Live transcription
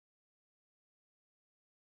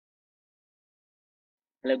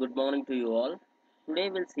Hello, good morning to you all.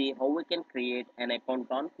 Today we'll see how we can create an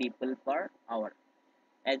account on People per Hour.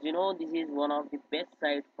 As you know, this is one of the best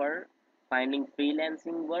sites for finding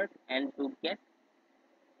freelancing work and to get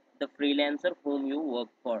the freelancer whom you work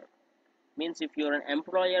for. Means if you're an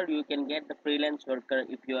employer, you can get the freelance worker.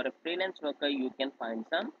 If you are a freelance worker, you can find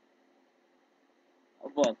some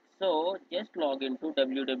work. So just log into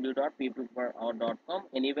www.peopleperhour.com.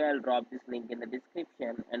 Anyway, I'll drop this link in the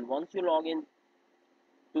description. And once you log in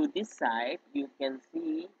to this site, you can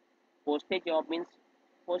see post a job. Means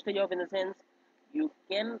post a job in the sense you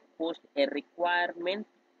can post a requirement.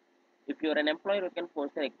 If you're an employer, you can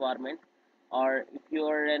post a requirement, or if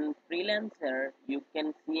you're a freelancer, you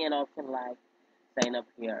can see an option like sign up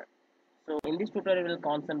here. So in this tutorial we'll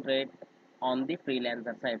concentrate on the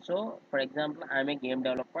freelancer side. So for example, I'm a game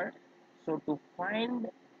developer. So to find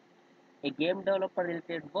a game developer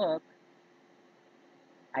related work,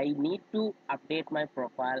 I need to update my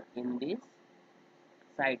profile in this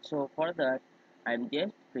site. So for that, I'm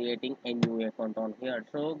just creating a new account on here.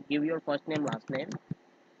 So give your first name, last name,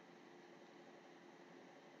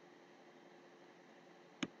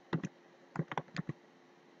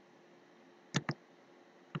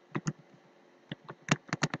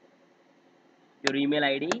 your email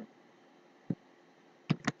ID,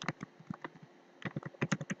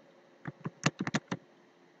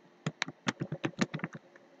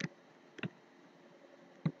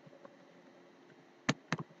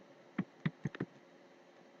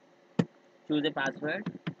 choose a password.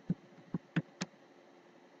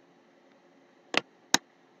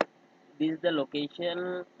 This is the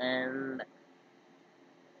location, and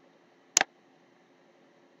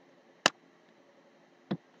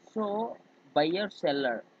so buyer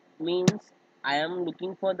seller means I am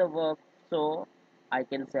looking for the work, so I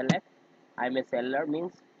can select I'm a seller.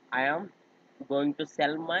 Means I am going to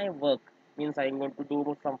sell my work. Means I'm going to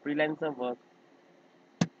do some freelancer work,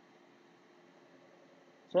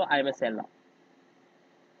 so I'm a seller.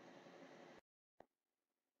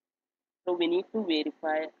 So we need to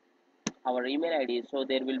verify our email ID. So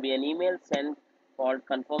there will be an email sent called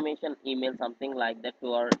confirmation email, something like that,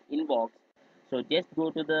 to our inbox. So just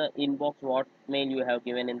go to the inbox what mail you have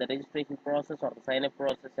given in the registration process or the sign up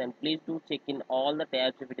process, and please do check in all the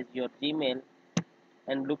tabs if it is your Gmail,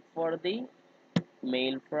 and look for the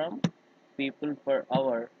mail from People per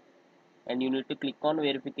Hour, and you need to click on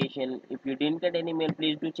verification. If you didn't get any mail,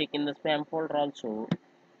 please do check in the spam folder also.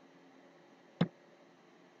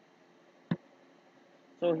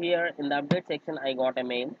 So here in the update section I got a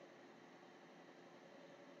mail,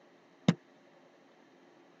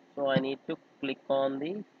 so I need to click on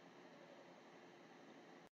the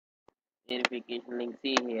verification link.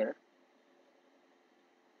 See here,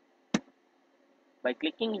 by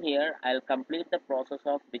clicking here, I'll complete the process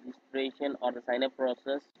of registration or the sign up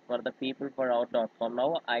process for the PeoplePerHour.com.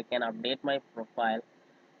 Now I can update my profile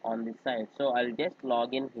on this site. So I'll just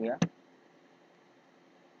log in here,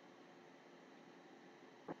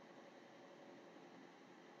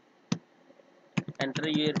 enter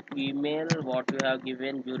your email what you have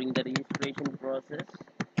given during the registration process,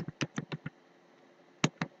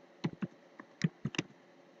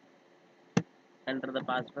 enter the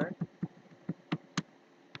password,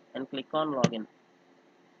 and click on login.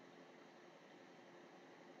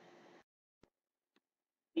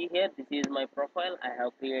 See here, this is my profile. I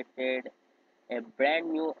have created a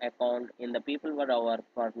brand new account in the PeoplePerHour.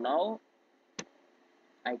 For now,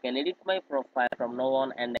 I can edit my profile from now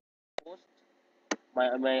on and post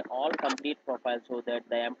my all complete profile, so that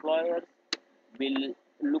the employers will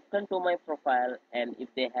look into my profile, and if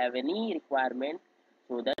they have any requirement,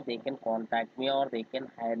 so that they can contact me or they can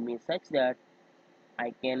hire me, such that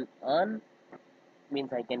I can earn.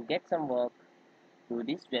 Means I can get some work through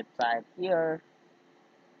this website. Here,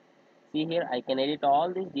 see here, I can edit all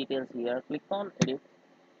these details here. Click on edit.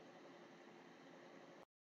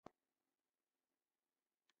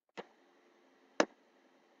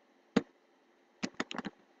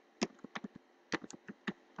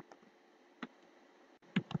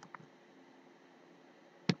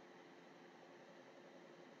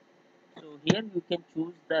 So here you can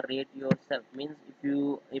choose the rate yourself. Means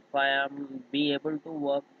if I am be able to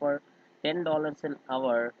work for $10 an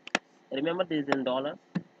hour, remember this is in dollars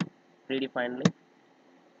predefinedly.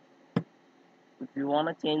 If you want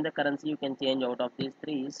to change the currency, you can change out of these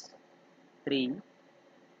three,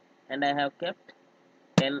 and I have kept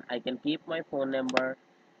 10. I can keep my phone number,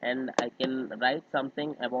 and I can write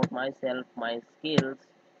something about myself, my skills,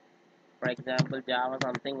 for example Java,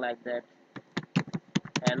 something like that,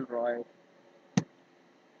 Android.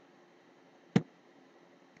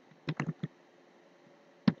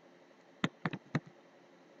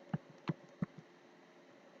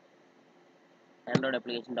 Android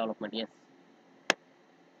application development. Yes,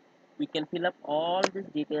 we can fill up all these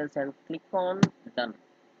details and click on done.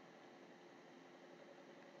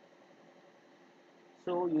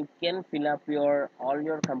 So you can fill up your all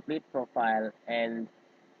your complete profile and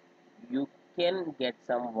you can get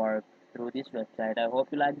some work through this website. I hope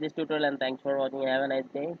you like this tutorial and thanks for watching. Have a nice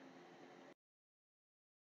day.